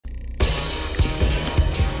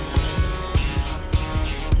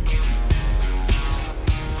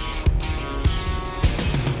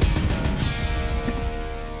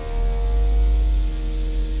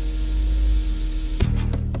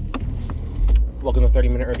Welcome to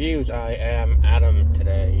 30-Minute Reviews. I am Adam.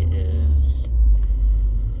 Today is...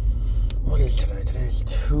 What is today? Today is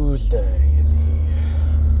Tuesday.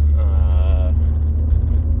 The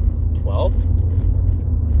 12th?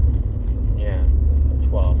 Yeah, the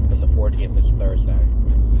 12th, because the 14th is Thursday.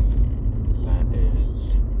 That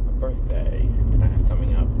is a birthday I have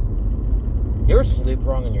coming up. You ever sleep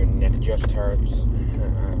wrong and your neck just hurts?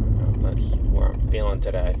 That's where I'm feeling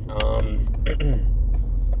today.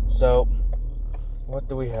 So, what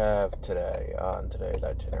do we have today on today's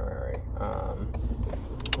itinerary?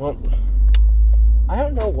 Well, I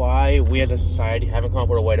don't know why we as a society haven't come up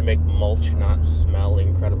with a way to make mulch not smell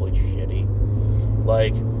incredibly shitty.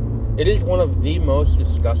 Like, it is one of the most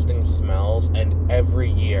disgusting smells, and every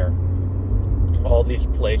year, all these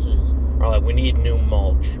places are like, we need new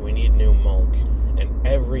mulch, and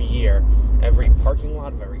every year, every parking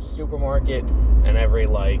lot of every supermarket, and every,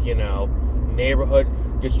 neighborhood,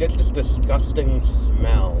 just gets this disgusting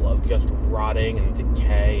smell of just rotting and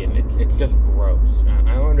decay, and it's just gross.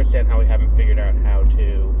 I don't understand how we haven't figured out how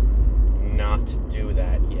to not do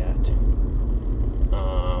that yet.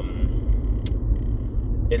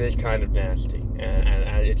 It is kind of nasty,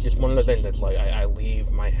 and it's just one of the things that's like, I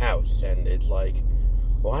leave my house, and it's like,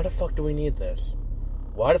 why the fuck do we need this?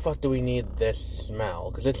 Why the fuck do we need this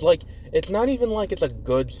smell? Because it's like, it's not even like it's a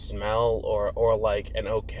good smell, or like an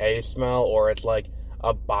okay smell, or it's like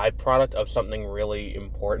a byproduct of something really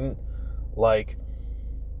important, like,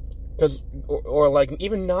 because, or like,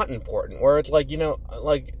 even not important, where it's like,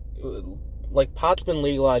 like pot's been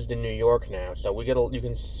legalized in New York now, so you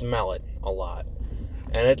can smell it a lot,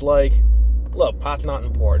 and it's like, look, pot's not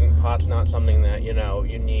important, pot's not something that,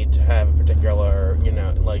 you need to have a particular, it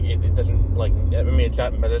doesn't, it's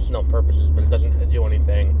got medicinal purposes, but it doesn't do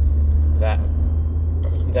anything that,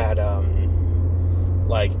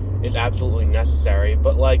 is absolutely necessary,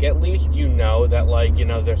 but, at least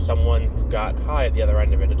that, there's someone who got high at the other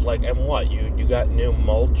end of it. It's like, and what, you got new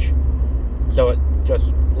mulch, so it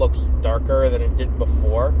just looks darker than it did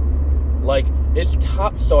before? Like, is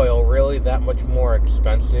topsoil really that much more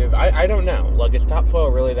expensive? I don't know. Like, is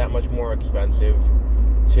topsoil really that much more expensive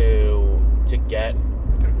to get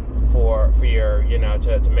for your,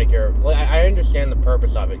 to make your... I understand the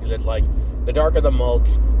purpose of it, because it's like, the darker the mulch,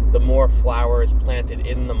 the more flowers planted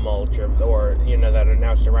in the mulch, or that are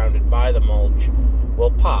now surrounded by the mulch,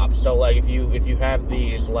 will pop. So, if you have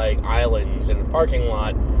these, islands in a parking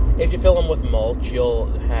lot, if you fill them with mulch,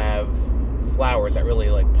 you'll have flowers that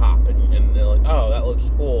really, pop, and they're like, oh, that looks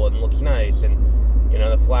cool, and looks nice, and,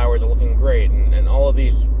 the flowers are looking great, and all of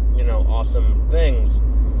these, awesome things,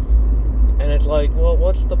 and it's like, well,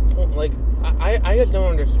 what's the point? I just don't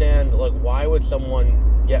understand, why would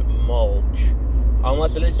someone get mulch,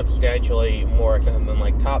 unless it is substantially more expensive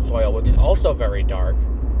than, topsoil, which is also very dark,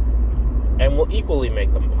 and will equally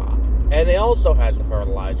make them pop, and it also has the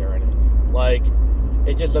fertilizer in it,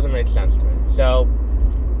 it just doesn't make sense to me, so...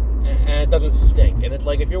 And it doesn't stink. And it's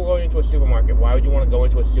like, if you're going into a supermarket, why would you want to go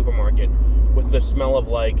into a supermarket with the smell of,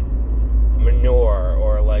 manure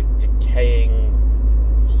or, decaying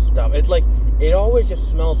stuff? It's like, it always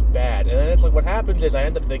just smells bad. And then it's like, what happens is I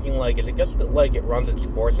end up thinking, is it just that, it runs its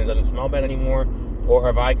course and it doesn't smell bad anymore? Or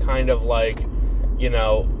have I kind of,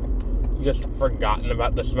 just forgotten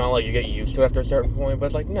about the smell? You get used to it after a certain point. But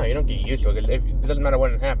it's like, no, you don't get used to it. It doesn't matter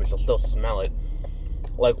when it happens. You'll still smell it.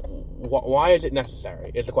 Why is it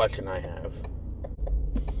necessary, is the question I have.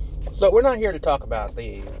 So we're not here to talk about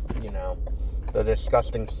the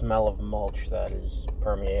disgusting smell of mulch that is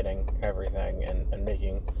permeating everything and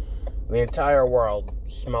making the entire world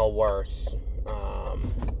smell worse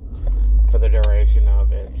for the duration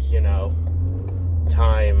of its,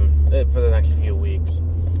 time for the next few weeks.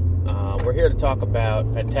 We're here to talk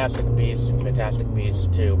about Fantastic Beasts and Fantastic Beasts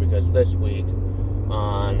 2, because this week,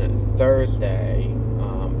 on Thursday,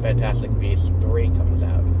 Fantastic Beasts 3 comes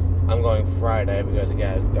out. I'm going Friday because,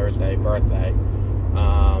 again, Thursday, birthday.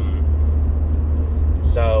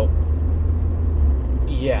 So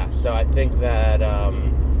I think that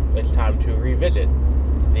it's time to revisit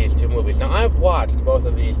these two movies. Now, I've watched both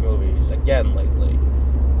of these movies again lately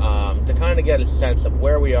to kind of get a sense of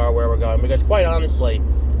where we are, where we're going, because, quite honestly,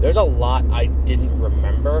 there's a lot I didn't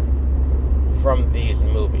remember from these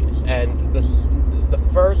movies. And the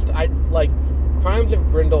first, Crimes of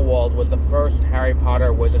Grindelwald was the first Harry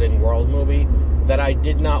Potter Wizarding World movie that I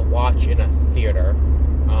did not watch in a theater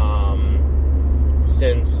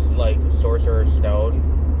since, Sorcerer's Stone.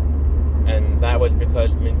 And that was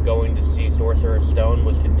because going to see Sorcerer's Stone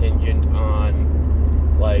was contingent on,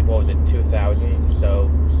 2000? So,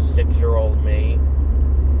 6-year-old me,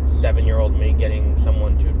 7-year-old me getting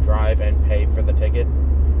someone to drive and pay for the ticket.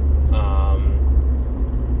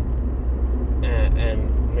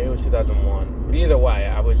 2001. But either way,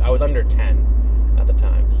 I was under 10 at the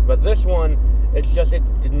time. But this one, it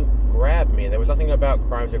didn't grab me. There was nothing about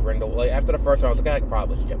Crimes of Grindelwald. Like, after the first one, I was like, I could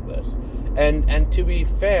probably skip this. And to be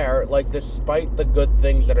fair, like, despite the good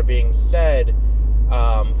things that are being said,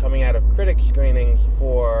 coming out of critic screenings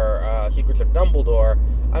for Secrets of Dumbledore,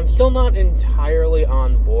 I'm still not entirely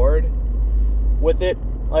on board with it.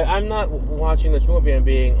 Like, I'm not watching this movie and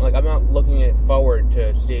being, like, I'm not looking forward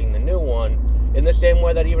to seeing the new one in the same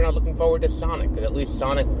way that even I was looking forward to Sonic, because at least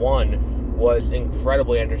Sonic 1 was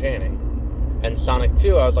incredibly entertaining. And Sonic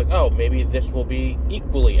 2, I was like, oh, maybe this will be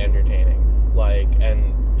equally entertaining. Like,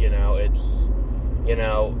 and,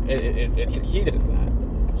 it succeeded at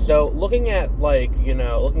that. So, looking at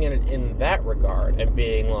it in that regard, and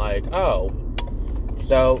being like, oh,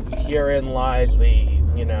 so herein lies the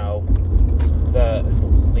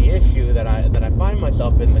issue that I find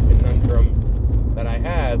myself in, the conundrum that I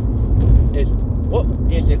have, is what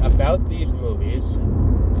is it about these movies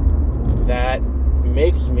that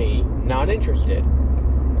makes me not interested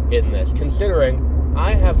in this, considering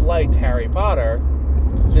I have liked Harry Potter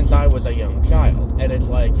since I was a young child. And it's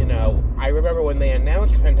like, I remember when they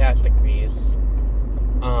announced Fantastic Beasts,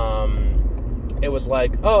 it was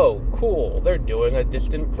like, oh, cool, they're doing a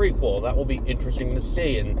distant prequel, that will be interesting to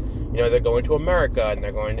see, and, they're going to America, and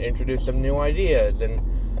they're going to introduce some new ideas, and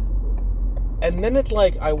then it's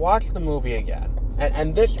like, I watched the movie again,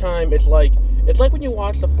 and this time, it's like when you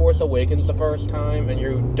watch The Force Awakens the first time, and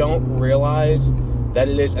you don't realize that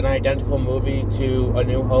it is an identical movie to A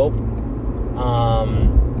New Hope,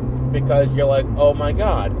 because you're like, oh my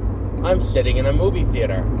god, I'm sitting in a movie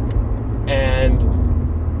theater, and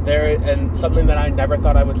something that I never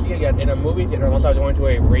thought I would see again in a movie theater unless I was going to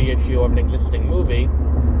a reissue of an existing movie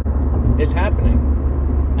is happening.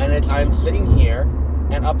 And I'm sitting here,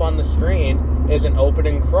 and up on the screen is an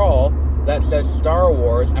opening crawl that says Star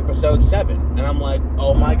Wars Episode 7. And I'm like,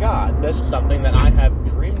 oh my god, this is something that I have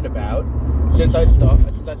dreamed about since I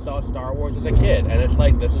saw Star Wars as a kid. And it's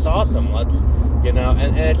like, this is awesome, let's,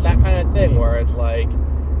 and it's that kind of thing where it's like,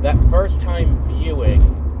 that first time viewing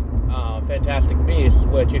Fantastic Beasts,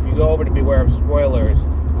 which, if you go over to Beware of Spoilers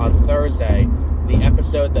on Thursday, the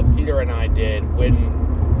episode that Peter and I did when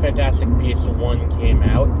Fantastic Beasts 1 came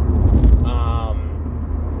out,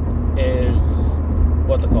 is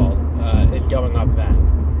going up then.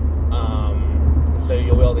 So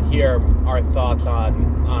you'll be able to hear our thoughts on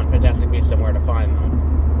Fantastic Beasts and where to find them.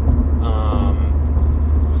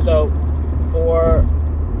 So for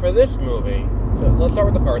this movie, so let's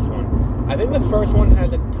start with the first one. I think the first one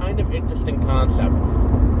has a kind of interesting concept,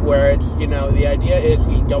 where it's, the idea is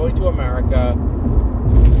he's going to America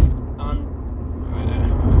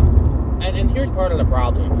and here's part of the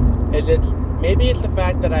problem, is maybe it's the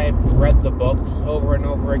fact that I've read the books over and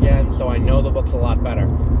over again, so I know the books a lot better,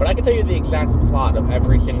 but I can tell you the exact plot of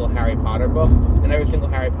every single Harry Potter book, and every single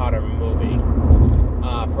Harry Potter movie,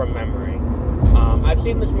 from memory. I've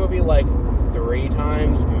seen this movie, 3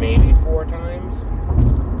 times, maybe 4 times,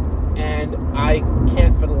 and I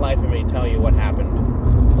can't for the life of me tell you what happened.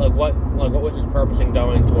 What was his purpose in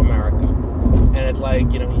going to America? And it's like,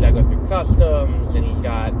 he's got to go through customs, and he's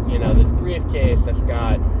got, this briefcase that's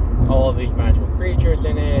got all of these magical creatures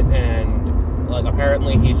in it, and,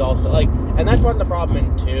 apparently he's also, and that's part of the problem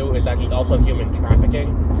in 2, is that he's also human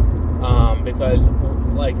trafficking, because,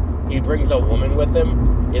 he brings a woman with him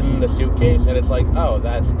in the suitcase, and it's like, oh,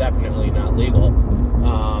 that's definitely not legal.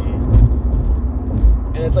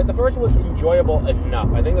 And it's like, the first one's enjoyable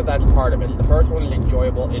enough. I think that's part of it. The first one is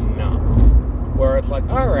enjoyable enough, where it's like,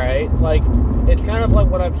 alright, it's kind of like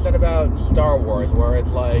what I've said about Star Wars, where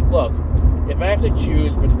it's like, look, if I have to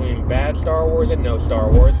choose between bad Star Wars and no Star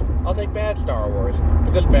Wars, I'll take bad Star Wars,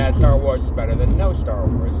 because bad Star Wars is better than no Star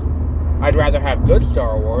Wars. I'd rather have good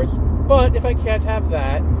Star Wars, but if I can't have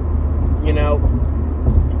that, you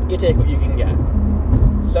take what you can get.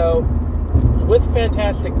 So, with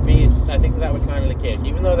Fantastic Beasts, I think that was kind of the case.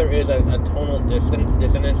 Even though there is a tonal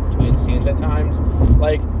dissonance between scenes at times,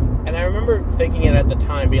 and I remember thinking it at the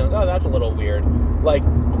time, being like, oh, that's a little weird.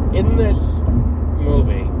 In this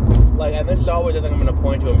movie, and this is always the thing I'm going to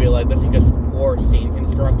point to and be like, this is just poor scene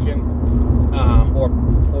construction, or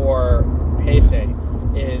poor pacing,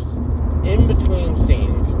 is in between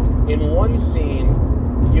scenes. In one scene,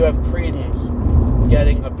 you have Credence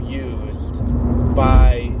getting abused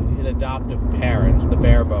by his adoptive parents, the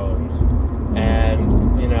Barebones, and,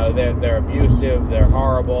 they're abusive, they're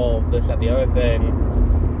horrible, this, that, the other thing,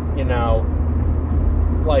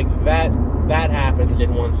 that happens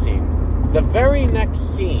in one scene. The very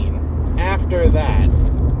next scene after that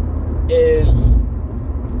is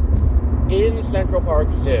in Central Park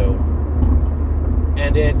Zoo,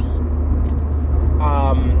 and it's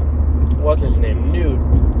what's his name, Newt,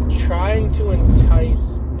 trying to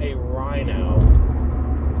entice a rhino,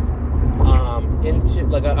 into,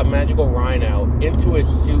 like, a magical rhino into his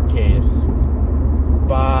suitcase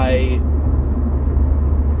by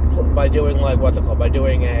doing, like, what's it called, by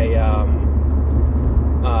doing a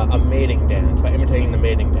mating dance, by imitating the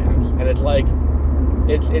mating dance, and it's like,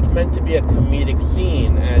 it's meant to be a comedic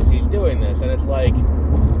scene as he's doing this, and it's like,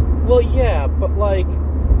 well, yeah, but, like,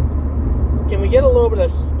 can we get a little bit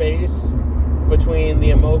of space between the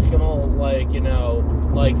emotional, like, you know,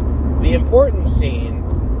 like, the important scene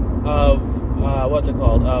of, what's it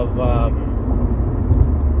called, of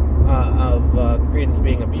Credence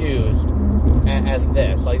being abused, and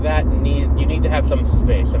this, like, you need to have some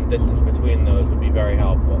space, some distance between those would be very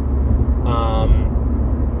helpful.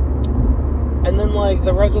 And then, like,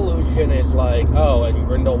 the resolution is like, oh, and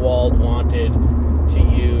Grindelwald wanted to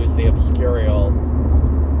use the Obscurial,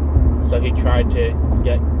 so he tried to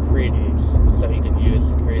get Credence, so he could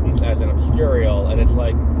use Credence as an Obscurial, and it's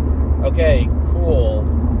like, okay, cool,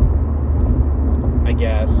 I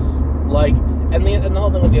guess. Like, and the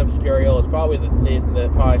whole thing with the Obscurial is probably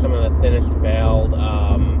probably some of the thinnest veiled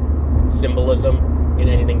symbolism in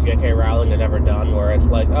anything J.K. Rowling has ever done, where it's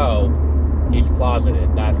like, oh, he's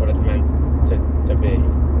closeted, that's what it's meant to be.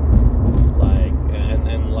 Like,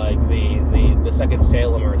 and like the second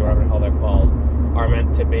Salemers, or whatever the hell they're called, are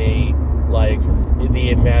meant to be like the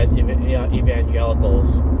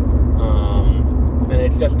evangelicals, and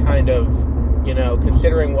it's just kind of, you know,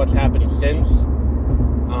 considering what's happened since,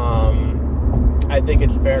 I think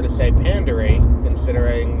it's fair to say pandery,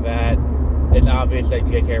 considering that it's obvious that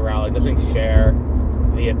J.K. Rowling doesn't share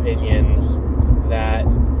the opinions that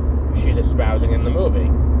she's espousing in the movie.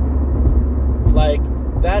 Like,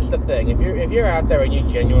 that's the thing. If you're out there and you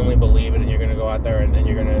genuinely believe it, and you're going to go out there and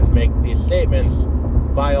you're going to make these statements,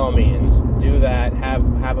 by all means, do that.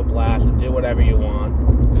 Have a blast. Do whatever you want.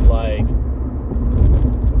 Like,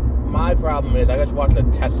 my problem is I just watched a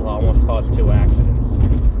Tesla almost cause 2 accidents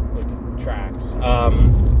with tracks.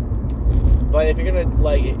 But if you're gonna,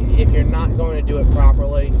 like, if you're not going to do it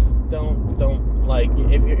properly, don't like,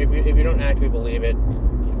 if you don't actually believe it,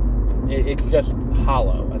 it's just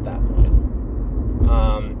hollow at that point.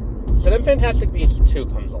 So then Fantastic Beasts 2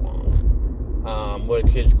 comes along,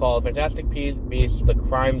 which is called Fantastic Beasts: The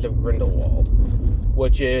Crimes of Grindelwald,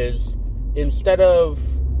 which is, instead of,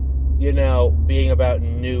 you know, being about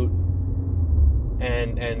Newt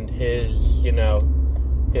and his, you know,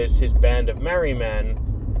 his band of merry men,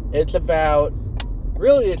 it's about,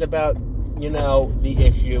 you know, the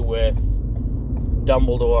issue with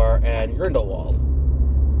Dumbledore and Grindelwald.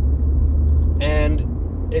 And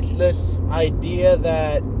it's this idea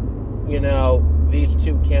that, you know, these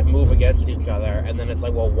two can't move against each other, and then it's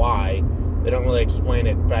like, well, why? They don't really explain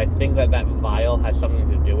it, but I think that vial has something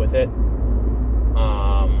to do with it.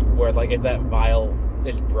 Where it's like, if that vial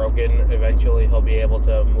is broken, eventually he'll be able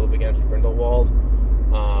to move against Grindelwald.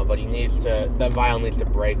 But that vial needs to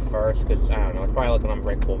break first, because, I don't know, it's probably like an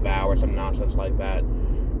unbreakable vow or some nonsense like that.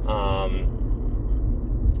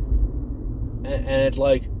 And it's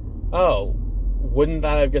like, oh, wouldn't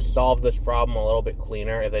that have just solved this problem a little bit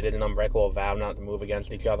cleaner if they did an unbreakable vow not to move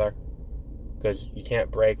against each other? Because you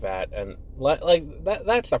can't break that, and, like,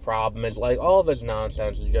 that's the problem, is, like, all of this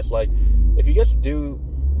nonsense is just, like, if you just do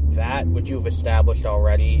that, which you've established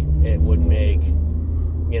already, it would make,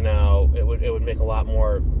 you know, it would make a lot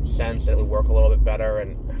more sense, and it would work a little bit better,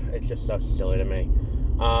 and it's just so silly to me.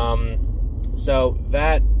 So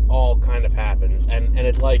that all kind of happens, and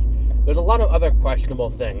it's like, there's a lot of other questionable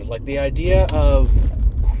things, like the idea of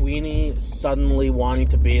Queenie suddenly wanting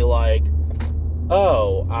to be like,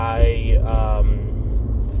 oh, I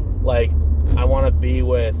want to be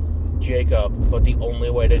with Jacob, but the only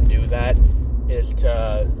way to do that is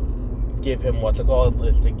to give him,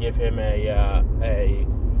 is to give him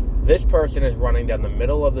this person is running down the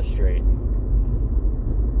middle of the street.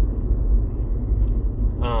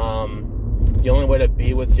 The only way to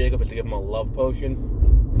be with Jacob is to give him a love potion.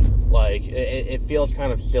 Like, it feels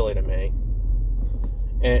kind of silly to me.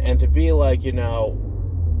 And to be like, you know,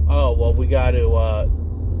 oh, well, we got to,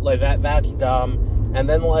 like, that's dumb. And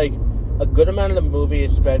then, like, a good amount of the movie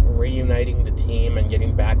is spent reuniting the team and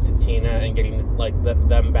getting back to Tina and getting, like,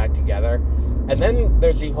 them back together. And then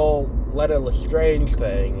there's the whole Letta Lestrange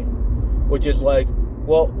thing, which is like,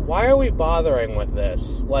 well, why are we bothering with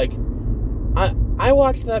this? Like, I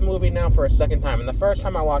watched that movie now for a second time, and the first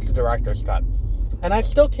time I watched the director's cut. And I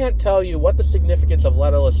still can't tell you what the significance of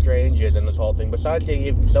Letta Lestrange is in this whole thing, besides they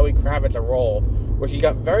gave Zoe Kravitz a role where she's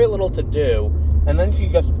got very little to do, and then she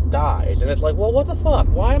just dies. And it's like, well, what the fuck?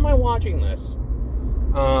 Why am I watching this?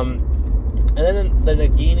 And then the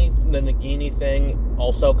Nagini thing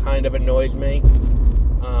also kind of annoys me,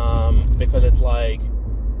 because it's like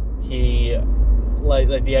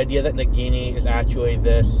like the idea that Nagini is actually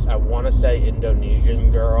this, I want to say,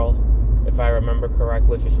 Indonesian girl, if I remember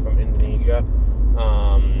correctly. She's from Indonesia,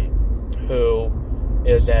 who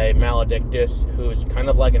is a maledictus, who's kind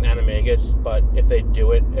of like an animagus, but if they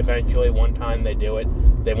do it, eventually, one time they do it,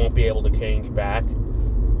 they won't be able to change back.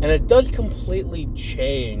 And it does completely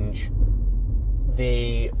change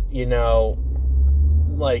the,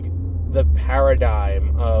 like, the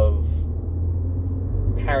paradigm of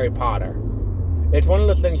Harry Potter. It's one of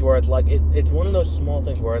those things where it's like, it's one of those small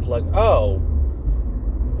things where it's like, oh,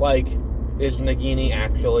 like, is Nagini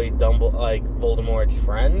actually Voldemort's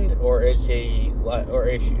friend, or is he, or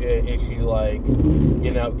is she like,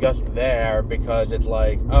 just there because it's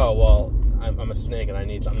like, oh, well, I'm a snake and I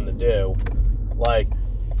need something to do. Like,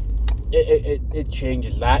 it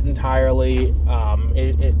changes that entirely.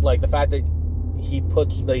 Like the fact that he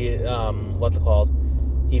puts the what's it called?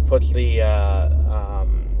 He puts the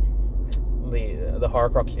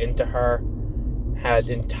Horcrux into her has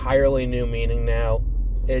entirely new meaning now.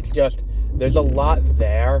 It's just, there's a lot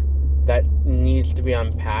there that needs to be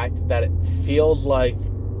unpacked, that it feels like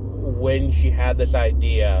when she had this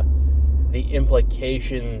idea, the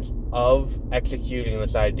implications of executing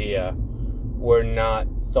this idea were not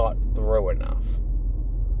thought through enough.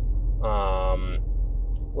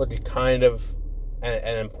 Which is kind of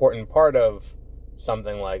an important part of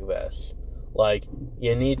something like this. Like,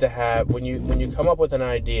 you need to have, when you come up with an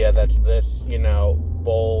idea that's this,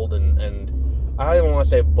 bold and I don't even want to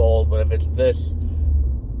say bold, but if it's this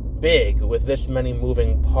big with this many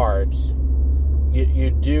moving parts, you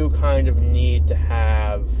do kind of need to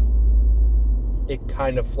have it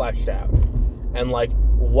kind of fleshed out. And like,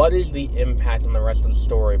 what is the impact on the rest of the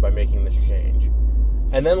story by making this change?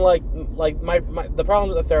 And then like the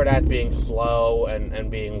problems with the third act being slow and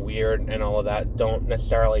being weird and all of that don't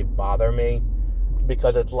necessarily bother me,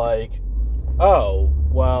 because it's like, oh,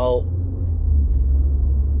 well,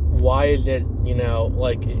 why is it,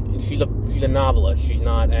 like, she's a novelist, she's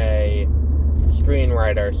not a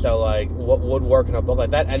screenwriter, so like, what would work in a book?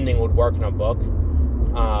 Like, that ending would work in a book,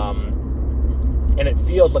 and it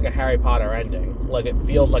feels like a Harry Potter ending. Like, it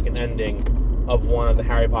feels like an ending of one of the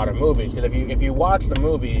Harry Potter movies, because if you watch the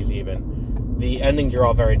movies, even, the endings are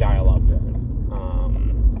all very dialogue driven,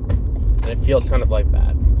 and it feels kind of like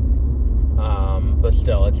that, but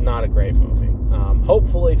still, it's not a great movie.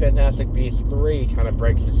 Hopefully Fantastic Beasts 3 kind of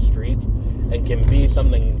breaks its streak and can be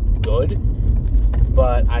something good,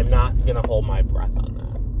 but I'm not going to hold my breath on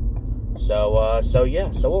that. So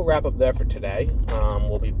we'll wrap up there for today.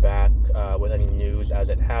 We'll be back with any news as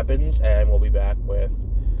it happens, and we'll be back with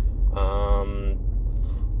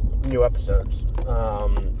new episodes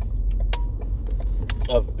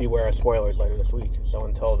of Beware of Spoilers later this week. So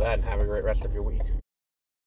until then, have a great rest of your week.